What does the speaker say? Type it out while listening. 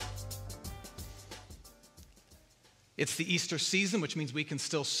It's the Easter season, which means we can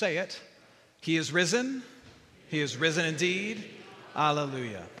still say it. He is risen. He is risen indeed.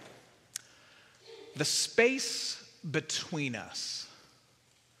 Alleluia. The space between us.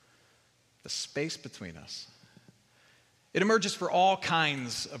 The space between us. It emerges for all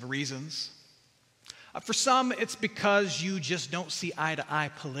kinds of reasons. For some, it's because you just don't see eye to eye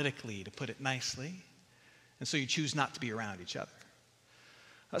politically, to put it nicely, and so you choose not to be around each other.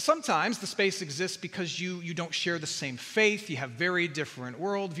 Sometimes the space exists because you don't share the same faith, you have very different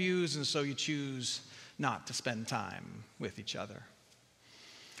worldviews, and so you choose not to spend time with each other.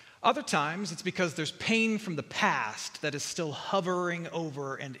 Other times, it's because there's pain from the past that is still hovering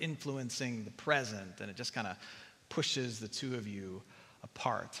over and influencing the present, and it just kind of pushes the two of you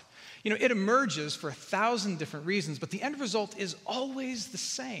apart. It emerges for 1,000 different reasons, but the end result is always the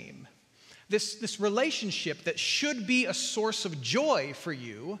same. This relationship that should be a source of joy for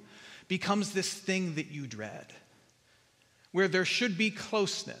you becomes this thing that you dread. Where there should be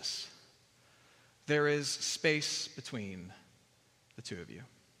closeness, there is space between the two of you.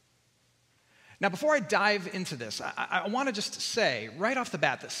 Now, before I dive into this, I want to just say right off the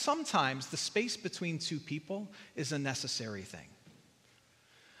bat that sometimes the space between two people is a necessary thing.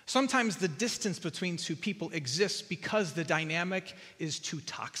 Sometimes the distance between two people exists because the dynamic is too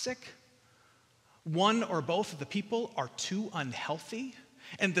toxic. One or both of the people are too unhealthy,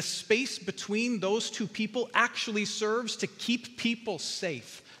 and the space between those two people actually serves to keep people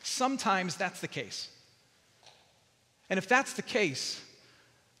safe. Sometimes that's the case. And if that's the case,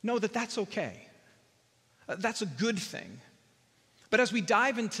 know that that's okay. That's a good thing. But as we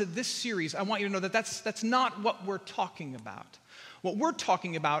dive into this series, I want you to know that that's not what we're talking about. What we're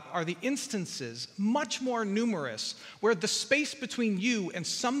talking about are the instances, much more numerous, where the space between you and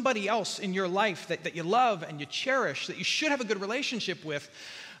somebody else in your life that you love and you cherish, that you should have a good relationship with,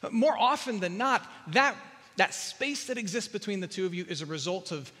 more often than not, that space that exists between the two of you is a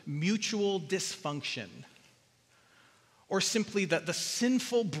result of mutual dysfunction, or simply the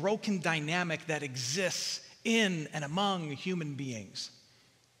sinful, broken dynamic that exists in and among human beings.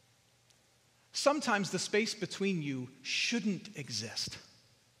 Sometimes the space between you shouldn't exist,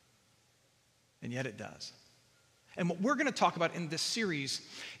 and yet it does. And what we're going to talk about in this series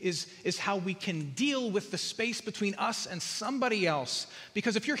is how we can deal with the space between us and somebody else.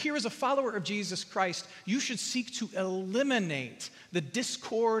 Because if you're here as a follower of Jesus Christ, you should seek to eliminate the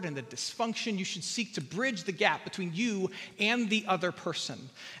discord and the dysfunction. You should seek to bridge the gap between you and the other person.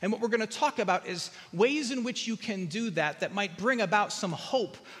 And what we're going to talk about is ways in which you can do that might bring about some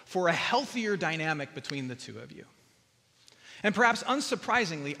hope for a healthier dynamic between the two of you. And perhaps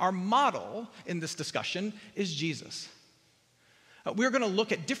unsurprisingly, our model in this discussion is Jesus. We're going to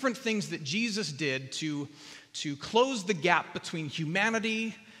look at different things that Jesus did to close the gap between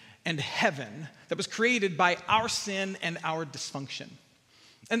humanity and heaven that was created by our sin and our dysfunction.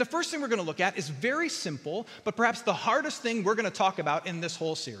 And the first thing we're going to look at is very simple, but perhaps the hardest thing we're going to talk about in this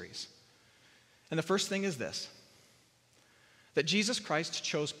whole series. And the first thing is this: that Jesus Christ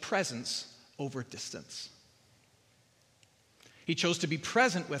chose presence over distance. He chose to be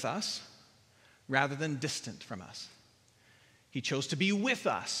present with us rather than distant from us. He chose to be with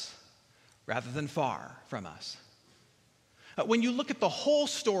us rather than far from us. When you look at the whole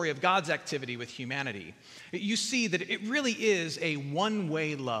story of God's activity with humanity, you see that it really is a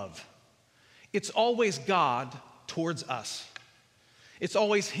one-way love. It's always God towards us. It's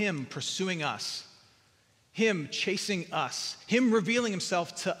always Him pursuing us, Him chasing us, Him revealing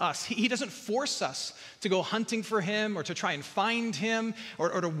Himself to us. He doesn't force us to go hunting for Him or to try and find Him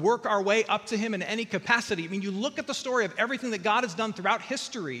or to work our way up to Him in any capacity. I mean, you look at the story of everything that God has done throughout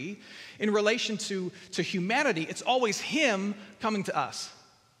history in relation to humanity, it's always Him coming to us.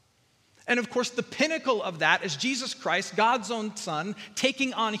 And of course, the pinnacle of that is Jesus Christ, God's own Son,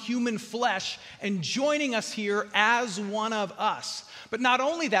 taking on human flesh and joining us here as one of us. But not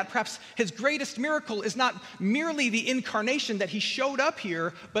only that, perhaps His greatest miracle is not merely the incarnation that He showed up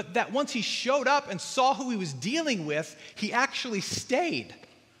here, but that once He showed up and saw who He was dealing with, He actually stayed.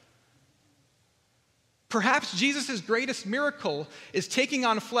 Perhaps Jesus' greatest miracle is taking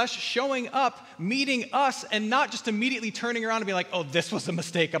on flesh, showing up, meeting us, and not just immediately turning around and being like, oh, this was a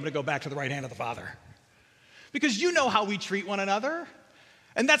mistake, I'm going to go back to the right hand of the Father. Because you know how we treat one another.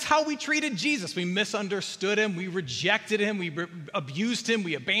 And that's how we treated Jesus. We misunderstood Him, we rejected Him, we abused Him,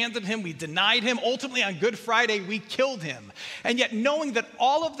 we abandoned Him, we denied Him. Ultimately, on Good Friday, we killed Him. And yet, knowing that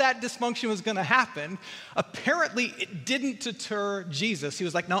all of that dysfunction was going to happen, apparently it didn't deter Jesus. He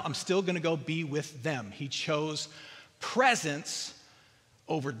was like, no, I'm still going to go be with them. He chose presence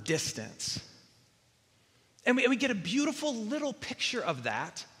over distance. And we get a beautiful little picture of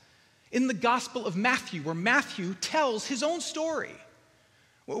that in the Gospel of Matthew, where Matthew tells his own story,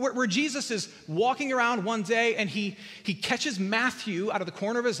 where Jesus is walking around one day and he catches Matthew out of the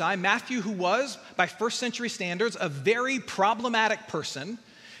corner of his eye, Matthew, who was, by first century standards, a very problematic person.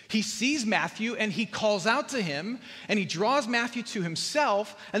 He sees Matthew and he calls out to him and he draws Matthew to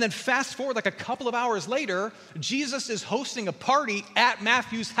himself. And then fast forward like a couple of hours later, Jesus is hosting a party at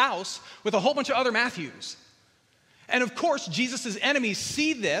Matthew's house with a whole bunch of other Matthews. And of course, Jesus' enemies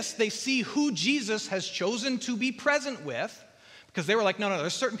see this. They see who Jesus has chosen to be present with, because they were like, no,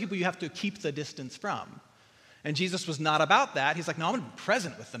 there's certain people you have to keep the distance from. And Jesus was not about that. He's like, no, I'm going to be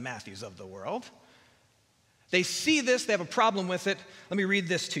present with the Matthews of the world. They see this, they have a problem with it. Let me read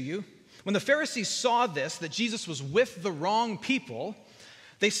this to you. When the Pharisees saw this, that Jesus was with the wrong people,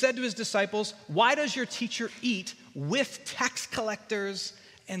 they said to his disciples, why does your teacher eat with tax collectors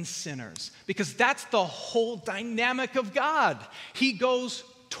and sinners? Because that's the whole dynamic of God. He goes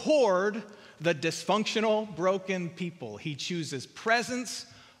toward the dysfunctional, broken people. He chooses presence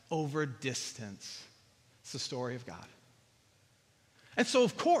over distance. It's the story of God. And so,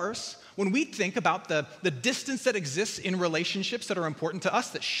 of course, when we think about the distance that exists in relationships that are important to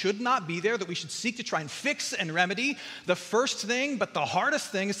us, that should not be there, that we should seek to try and fix and remedy, the first thing, but the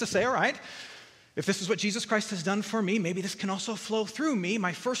hardest thing, is to say, all right, if this is what Jesus Christ has done for me, maybe this can also flow through me.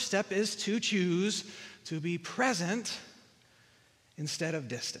 My first step is to choose to be present instead of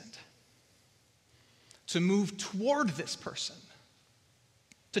distant. To move toward this person.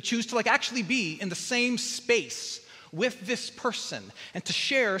 To choose to actually be in the same space with this person and to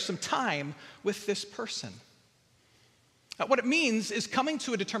share some time with this person. What it means is coming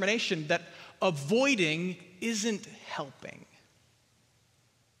to a determination that avoiding isn't helping.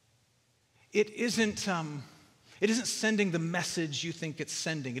 It isn't sending the message you think it's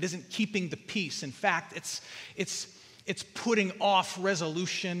sending. It isn't keeping the peace. In fact, it's putting off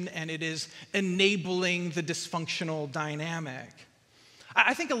resolution, and it is enabling the dysfunctional dynamic.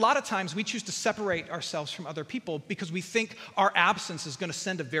 I think a lot of times we choose to separate ourselves from other people because we think our absence is going to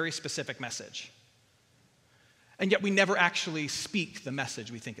send a very specific message. And yet we never actually speak the message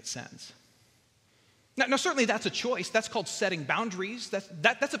we think it sends. Now, certainly that's a choice. That's called setting boundaries.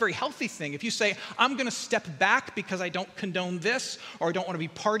 That's a very healthy thing. If you say, I'm going to step back because I don't condone this, or I don't want to be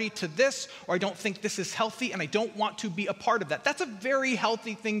party to this, or I don't think this is healthy and I don't want to be a part of that. That's a very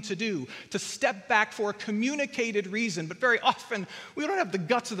healthy thing to do, to step back for a communicated reason. But very often, we don't have the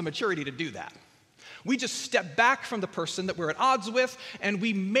guts or the maturity to do that. We just step back from the person that we're at odds with, and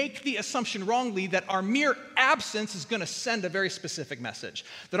we make the assumption wrongly that our mere absence is going to send a very specific message,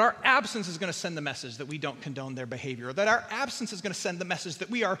 that our absence is going to send the message that we don't condone their behavior, or that our absence is going to send the message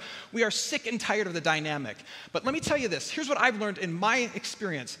that we are sick and tired of the dynamic. But let me tell you this. Here's what I've learned in my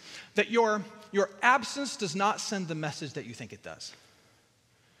experience, that your absence does not send the message that you think it does.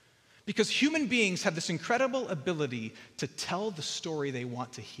 Because human beings have this incredible ability to tell the story they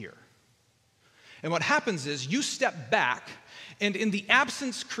want to hear. And what happens is you step back, and in the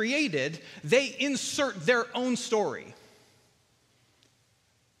absence created, they insert their own story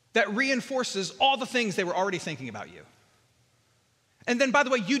that reinforces all the things they were already thinking about you. And then, by the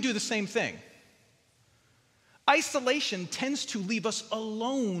way, you do the same thing. Isolation tends to leave us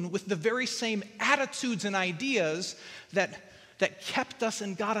alone with the very same attitudes and ideas that kept us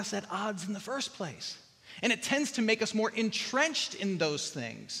and got us at odds in the first place. And it tends to make us more entrenched in those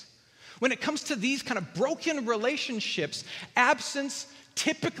things. When it comes to these kind of broken relationships, absence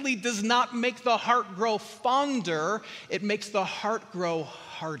typically does not make the heart grow fonder, it makes the heart grow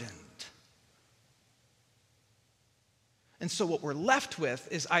hardened. And so what we're left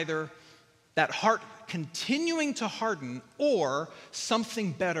with is either that heart continuing to harden or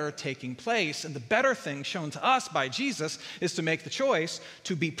something better taking place. And the better thing shown to us by Jesus is to make the choice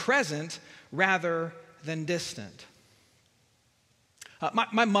to be present rather than distant.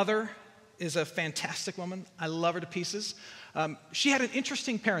 My mother is a fantastic woman. I love her to pieces. She had an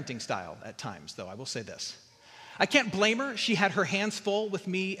interesting parenting style at times, though, I will say this. I can't blame her. She had her hands full with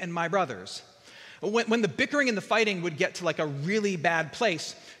me and my brothers. When the bickering and the fighting would get to a really bad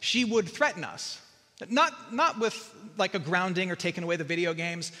place, she would threaten us. Not with a grounding or taking away the video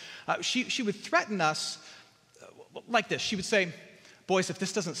games. She would threaten us like this. She would say, boys, if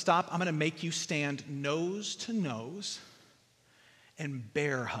this doesn't stop, I'm going to make you stand nose to nose and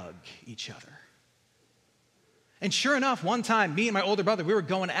bear hug each other. And sure enough, one time, me and my older brother, we were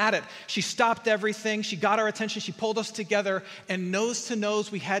going at it. She stopped everything. She got our attention. She pulled us together. And nose to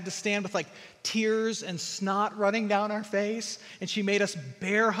nose, we had to stand with tears and snot running down our face. And she made us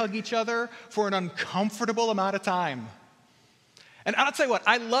bear hug each other for an uncomfortable amount of time. And I'll tell you what,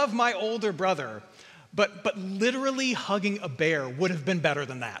 I love my older brother, but literally hugging a bear would have been better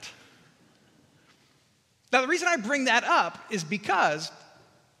than that. Now, the reason I bring that up is because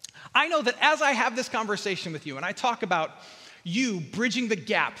I know that as I have this conversation with you and I talk about you bridging the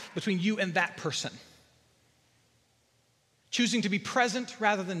gap between you and that person, choosing to be present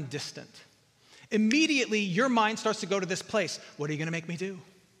rather than distant, immediately your mind starts to go to this place. What are you going to make me do?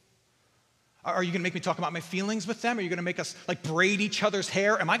 Are you going to make me talk about my feelings with them? Are you going to make us like braid each other's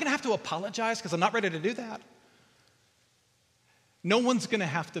hair? Am I going to have to apologize because I'm not ready to do that? No one's going to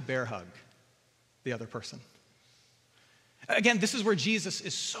have to bear hug the other person. Again, this is where Jesus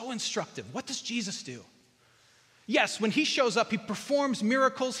is so instructive. What does Jesus do? Yes, when he shows up, he performs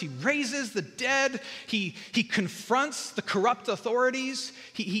miracles, he raises the dead, he confronts the corrupt authorities,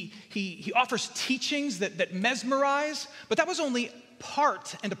 he offers teachings that mesmerize, but that was only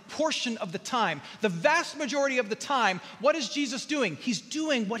part and a portion of the time. The vast majority of the time, what is Jesus doing? He's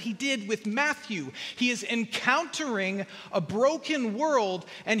doing what he did with Matthew. He is encountering a broken world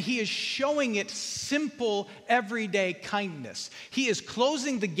and he is showing it simple, everyday kindness. He is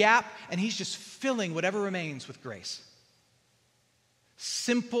closing the gap and he's just filling whatever remains with grace.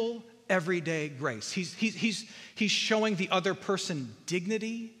 Simple, everyday grace. He's showing the other person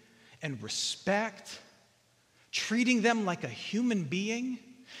dignity and respect, treating them like a human being.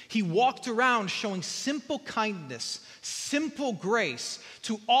 He walked around showing simple kindness, simple grace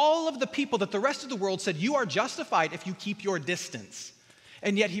to all of the people that the rest of the world said, you are justified if you keep your distance.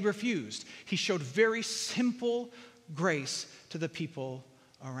 And yet he refused. He showed very simple grace to the people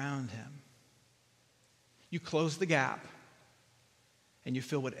around him. You close the gap and you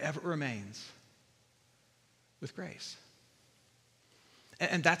fill whatever remains with grace.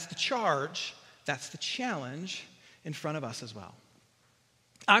 And that's the charge. That's the challenge in front of us as well.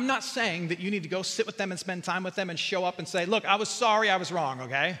 I'm not saying that you need to go sit with them and spend time with them and show up and say, look, I was sorry, I was wrong,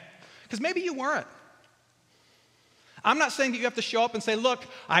 okay? Because maybe you weren't. I'm not saying that you have to show up and say, look,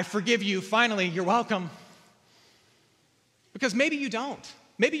 I forgive you, finally, you're welcome. Because maybe you don't.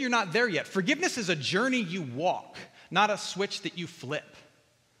 Maybe you're not there yet. Forgiveness is a journey you walk, not a switch that you flip.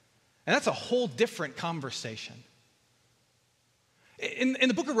 And that's a whole different conversation. In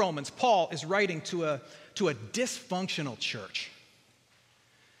the book of Romans, Paul is writing to a dysfunctional church.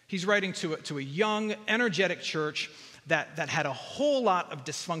 He's writing to a young, energetic church that had a whole lot of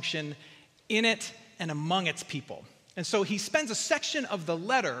dysfunction in it and among its people. And so he spends a section of the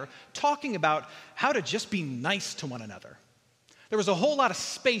letter talking about how to just be nice to one another. There was a whole lot of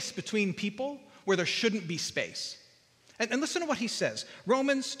space between people where there shouldn't be space. And listen to what he says.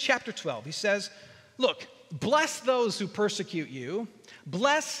 Romans chapter 12, he says, look, bless those who persecute you.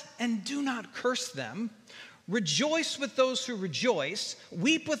 Bless and do not curse them. Rejoice with those who rejoice.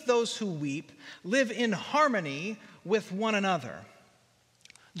 Weep with those who weep. Live in harmony with one another.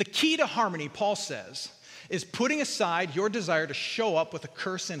 The key to harmony, Paul says, is putting aside your desire to show up with a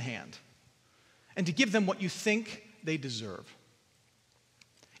curse in hand and to give them what you think they deserve.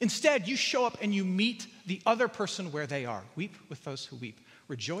 Instead, you show up and you meet the other person where they are. Weep with those who weep.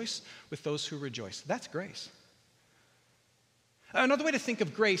 Rejoice with those who rejoice. That's grace. Another way to think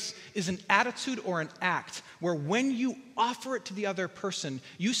of grace is an attitude or an act where when you offer it to the other person,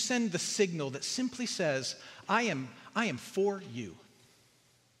 you send the signal that simply says, I am for you.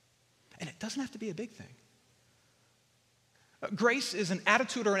 And it doesn't have to be a big thing. Grace is an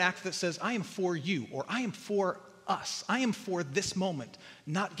attitude or an act that says, I am for you, or I am for us. I am for this moment,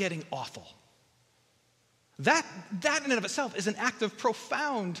 not getting awful. That in and of itself is an act of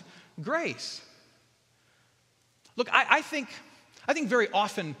profound grace. Look, I think very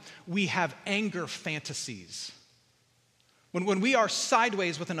often we have anger fantasies. When we are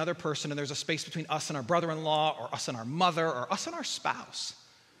sideways with another person and there's a space between us and our brother-in-law or us and our mother or us and our spouse,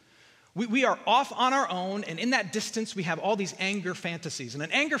 we are off on our own, and in that distance we have all these anger fantasies. And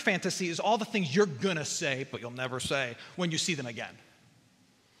an anger fantasy is all the things you're gonna say, but you'll never say when you see them again.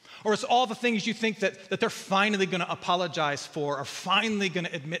 Or it's all the things you think that they're finally gonna apologize for or finally gonna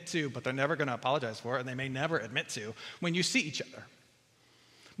admit to, but they're never gonna apologize for it, and they may never admit to when you see each other.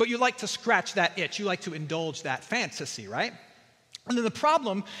 But you like to scratch that itch. You like to indulge that fantasy, right? And then the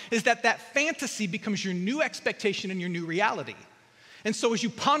problem is that fantasy becomes your new expectation and your new reality. And so as you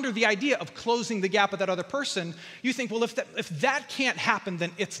ponder the idea of closing the gap with that other person, you think, well, if that can't happen,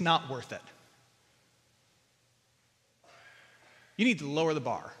 then it's not worth it. You need to lower the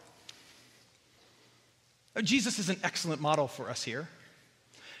bar. Jesus is an excellent model for us here.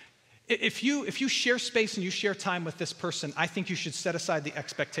 If you share space and you share time with this person, I think you should set aside the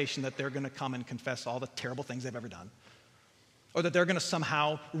expectation that they're going to come and confess all the terrible things they've ever done, or that they're going to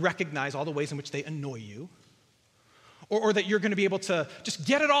somehow recognize all the ways in which they annoy you, or that you're going to be able to just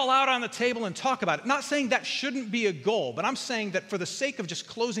get it all out on the table and talk about it. Not saying that shouldn't be a goal, but I'm saying that for the sake of just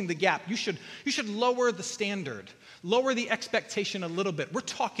closing the gap, you should lower the standard, lower the expectation a little bit. We're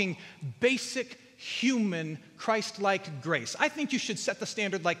talking basic human Christ-like grace. I think you should set the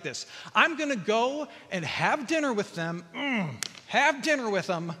standard like this. I'm going to go and have dinner with them, and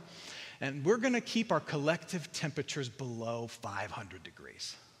we're going to keep our collective temperatures below 500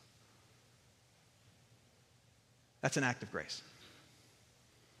 degrees. That's an act of grace.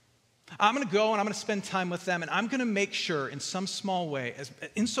 I'm going to go and I'm going to spend time with them, and I'm going to make sure in some small way,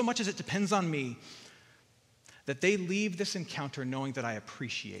 in so much as it depends on me, that they leave this encounter knowing that I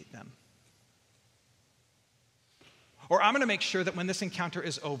appreciate them. Or I'm going to make sure that when this encounter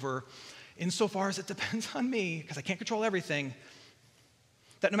is over, insofar as it depends on me, because I can't control everything,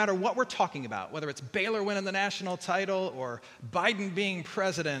 that no matter what we're talking about, whether it's Baylor winning the national title or Biden being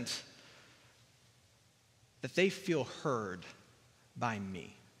president, that they feel heard by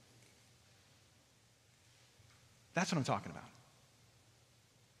me. That's what I'm talking about.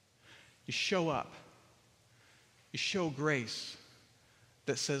 You show up. You show grace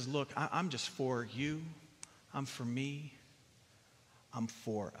that says, look, I'm just for you. I'm for me. I'm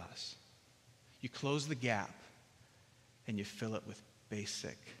for us. You close the gap and you fill it with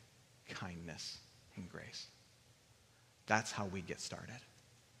basic kindness and grace. That's how we get started.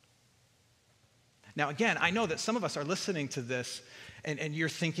 Now, again, I know that some of us are listening to this and you're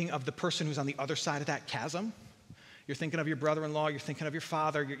thinking of the person who's on the other side of that chasm. You're thinking of your brother-in-law, you're thinking of your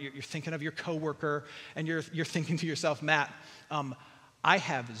father, you're thinking of your coworker, and you're thinking to yourself, Matt, I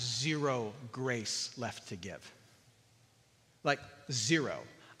have zero grace left to give. Like, zero.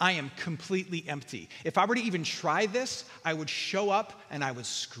 I am completely empty. If I were to even try this, I would show up and I would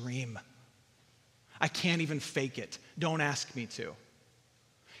scream. I can't even fake it. Don't ask me to.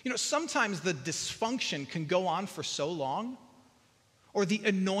 You know, sometimes the dysfunction can go on for so long, or the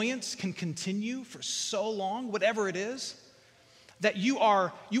annoyance can continue for so long, whatever it is, that you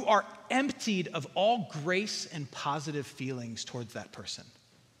are emptied of all grace and positive feelings towards that person.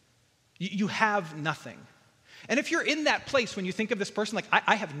 You have nothing. And if you're in that place when you think of this person, like,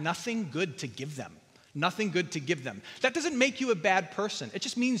 I have nothing good to give them, nothing good to give them, that doesn't make you a bad person. It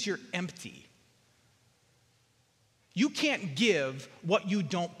just means you're empty. You can't give what you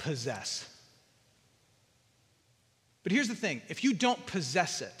don't possess. But here's the thing, if you don't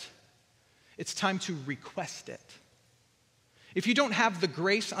possess it, it's time to request it. If you don't have the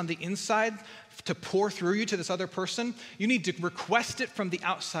grace on the inside to pour through you to this other person, you need to request it from the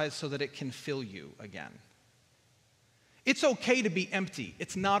outside so that it can fill you again. It's okay to be empty.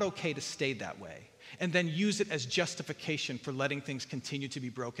 It's not okay to stay that way and then use it as justification for letting things continue to be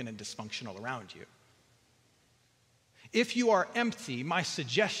broken and dysfunctional around you. If you are empty, my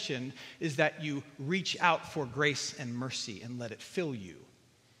suggestion is that you reach out for grace and mercy and let it fill you.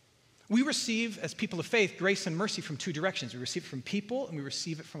 We receive, as people of faith, grace and mercy from two directions. We receive it from people and we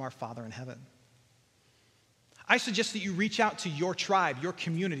receive it from our Father in heaven. I suggest that you reach out to your tribe, your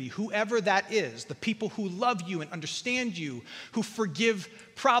community, whoever that is, the people who love you and understand you, who forgive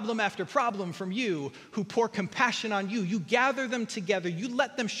problem after problem from you, who pour compassion on you. You gather them together. You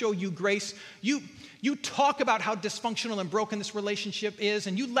let them show you grace. You talk about how dysfunctional and broken this relationship is,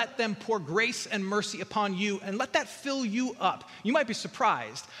 and you let them pour grace and mercy upon you, and let that fill you up. You might be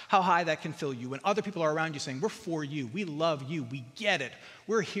surprised how high that can fill you when other people are around you saying, we're for you, we love you, we get it,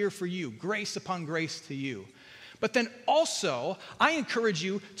 we're here for you, grace upon grace to you. But then also, I encourage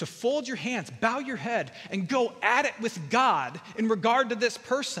you to fold your hands, bow your head, and go at it with God in regard to this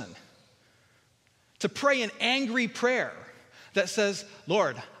person. To pray an angry prayer that says,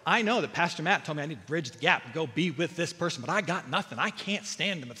 Lord, I know that Pastor Matt told me I need to bridge the gap and go be with this person, but I got nothing. I can't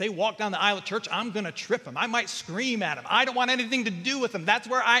stand them. If they walk down the aisle of church, I'm going to trip them. I might scream at them. I don't want anything to do with them. That's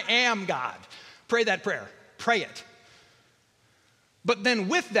where I am, God. Pray that prayer. Pray it. But then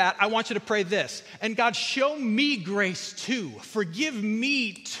with that, I want you to pray this. And God, show me grace too. Forgive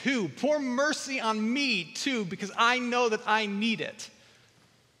me too. Pour mercy on me too, because I know that I need it.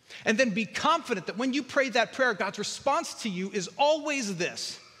 And then be confident that when you pray that prayer, God's response to you is always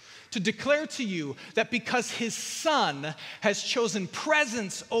this: to declare to you that because his Son has chosen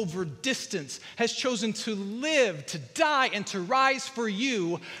presence over distance, has chosen to live, to die, and to rise for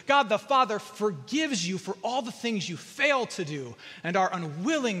you, God the Father forgives you for all the things you fail to do and are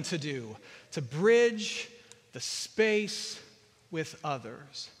unwilling to do to bridge the space with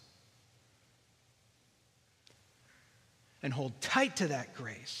others. And hold tight to that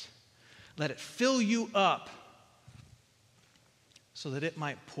grace. Let it fill you up so that it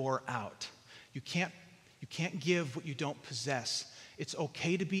might pour out. You can't give what you don't possess. It's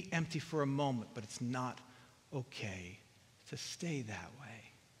okay to be empty for a moment, but it's not okay to stay that way.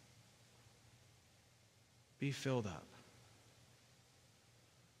 Be filled up.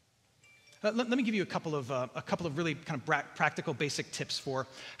 Let me give you a couple of really kind of practical, basic tips for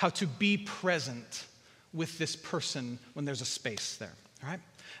how to be present with this person when there's a space there. All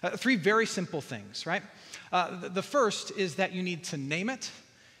right, 3 very simple things. Right, the first is that you need to name it,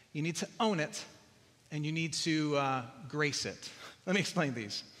 you need to own it, and you need to grace it. Let me explain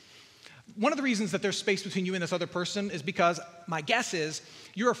these. One of the reasons that there's space between you and this other person is because my guess is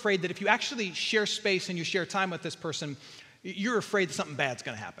you're afraid that if you actually share space and you share time with this person, you're afraid that something bad's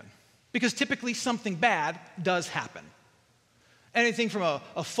going to happen. Because typically something bad does happen. Anything from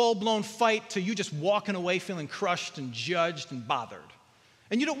a full-blown fight to you just walking away feeling crushed and judged and bothered.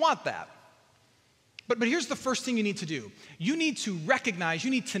 And you don't want that. But here's the first thing you need to do. You need to recognize,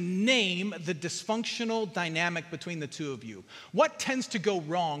 you need to name the dysfunctional dynamic between the two of you. What tends to go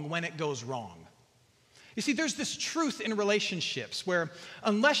wrong when it goes wrong? You see, there's this truth in relationships where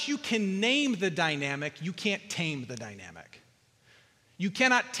unless you can name the dynamic, you can't tame the dynamic. You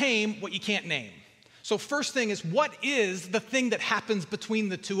cannot tame what you can't name. So first thing is, what is the thing that happens between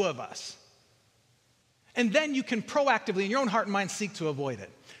the two of us? And then you can proactively, in your own heart and mind, seek to avoid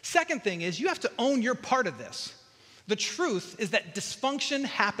it. Second thing is, you have to own your part of this. The truth is that dysfunction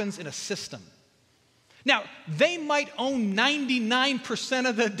happens in a system. Now, they might own 99%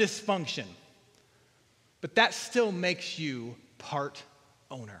 of the dysfunction, but that still makes you part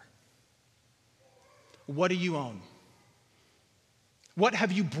owner. What do you own? What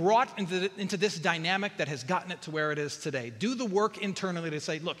have you brought into this dynamic that has gotten it to where it is today? Do the work internally to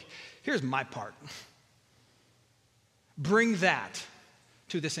say, look, here's my part. Bring that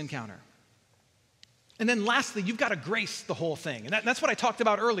to this encounter. And then lastly, you've got to grace the whole thing. And that's what I talked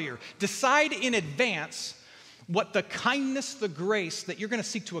about earlier. Decide in advance what the kindness, the grace that you're going to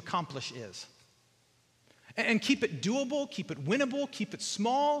seek to accomplish is. And keep it doable, keep it winnable, keep it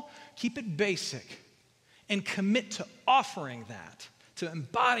small, keep it basic. And commit to offering that, to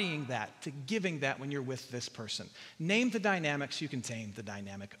embodying that, to giving that when you're with this person. Name the dynamics, you can tame the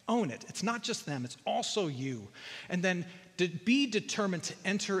dynamic. Own it. It's not just them, it's also you. And then be determined to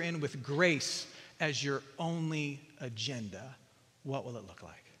enter in with grace as your only agenda. What will it look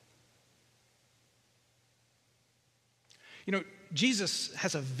like? You know, Jesus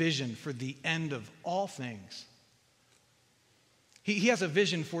has a vision for the end of all things. He has a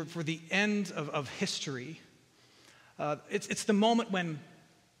vision for the end of history. It's the moment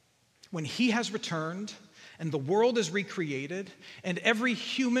when he has returned and the world is recreated and every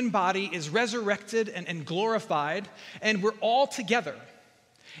human body is resurrected and glorified and we're all together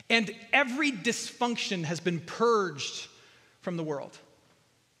and every dysfunction has been purged from the world.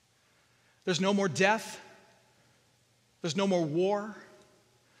 There's no more death. There's no more war.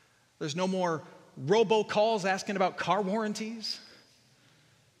 There's no more robocalls asking about car warranties.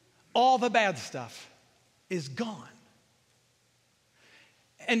 All the bad stuff is gone.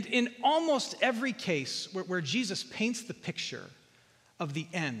 And in almost every case where Jesus paints the picture of the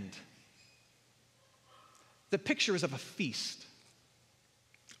end, the picture is of a feast.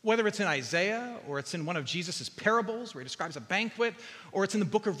 Whether it's in Isaiah or it's in one of Jesus' parables where he describes a banquet, or it's in the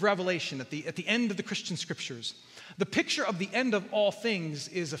book of Revelation at the end of the Christian scriptures, the picture of the end of all things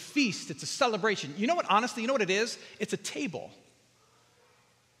is a feast. It's a celebration. You know what, honestly, you know what it is? It's a table.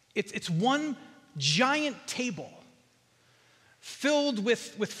 It's one giant table filled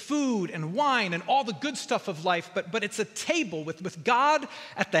with food and wine and all the good stuff of life, but it's a table with God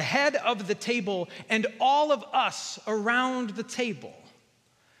at the head of the table and all of us around the table.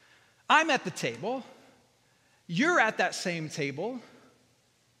 I'm at the table. You're at that same table.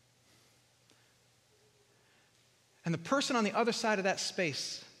 And the person on the other side of that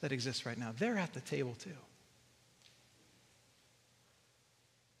space that exists right now, they're at the table too.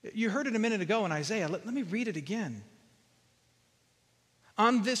 You heard it a minute ago in Isaiah. Let me read it again.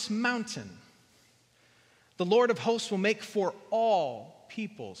 On this mountain, the Lord of hosts will make for all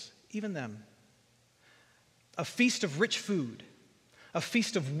peoples, even them, a feast of rich food, a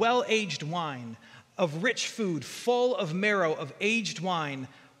feast of well-aged wine, of rich food, full of marrow, of aged wine,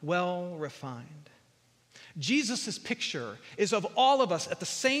 well refined. Jesus' picture is of all of us at the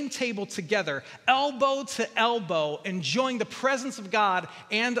same table together, elbow to elbow, enjoying the presence of God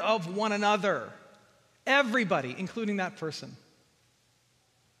and of one another. Everybody, including that person.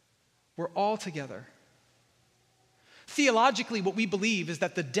 We're all together. Theologically, what we believe is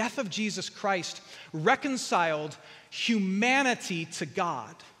that the death of Jesus Christ reconciled humanity to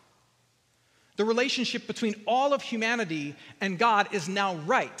God. The relationship between all of humanity and God is now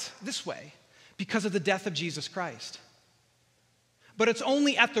right this way because of the death of Jesus Christ. But it's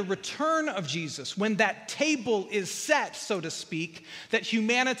only at the return of Jesus, when that table is set, so to speak, that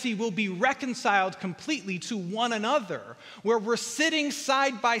humanity will be reconciled completely to one another, where we're sitting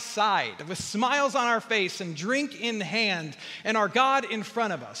side by side with smiles on our face and drink in hand and our God in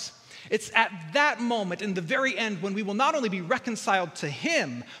front of us. It's at that moment, in the very end, when we will not only be reconciled to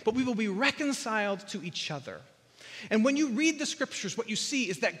him, but we will be reconciled to each other. And when you read the scriptures, what you see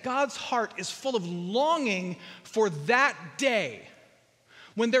is that God's heart is full of longing for that day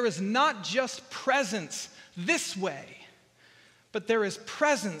when there is not just presence this way, but there is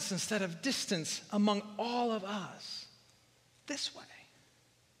presence instead of distance among all of us this way.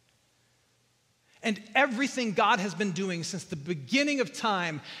 And everything God has been doing since the beginning of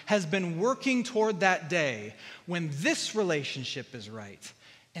time has been working toward that day when this relationship is right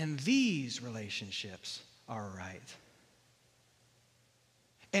and these relationships are right.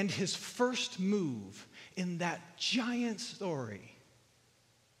 And his first move in that giant story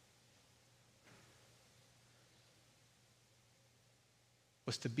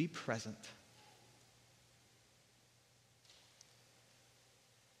was to be present,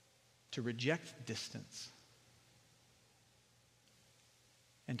 to reject distance,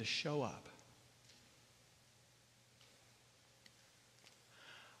 and to show up.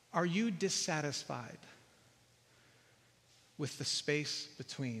 Are you dissatisfied with the space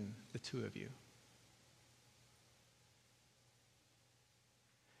between the two of you?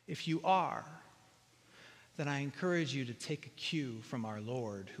 If you are, then I encourage you to take a cue from our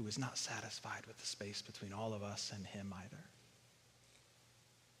Lord, who is not satisfied with the space between all of us and him either.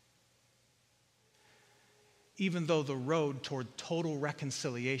 Even though the road toward total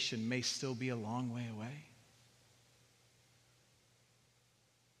reconciliation may still be a long way away,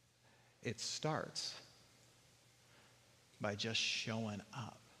 it starts by just showing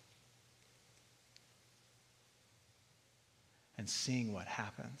up and seeing what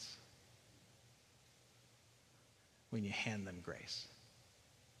happens when you hand them grace.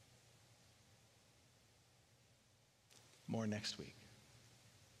 More next week.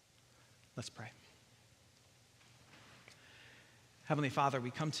 Let's pray. Heavenly Father,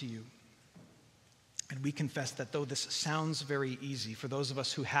 we come to you and we confess that though this sounds very easy for those of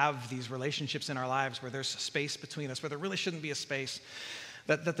us who have these relationships in our lives where there's space between us, where there really shouldn't be a space,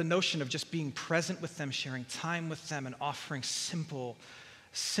 that the notion of just being present with them, sharing time with them, and offering simple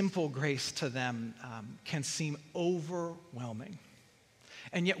grace to them can seem overwhelming.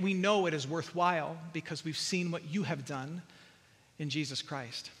 And yet we know it is worthwhile because we've seen what you have done in Jesus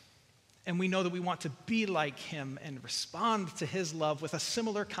Christ. And we know that we want to be like him and respond to his love with a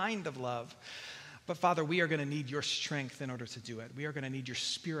similar kind of love. But Father, we are going to need your strength in order to do it. We are going to need your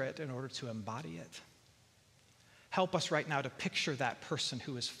Spirit in order to embody it. Help us right now to picture that person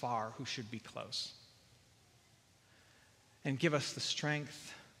who is far, who should be close. And give us the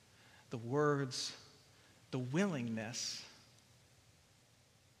strength, the words, the willingness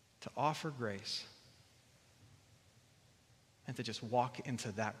to offer grace and to just walk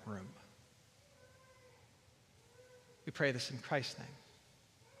into that room. We pray this in Christ's name.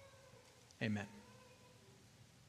 Amen.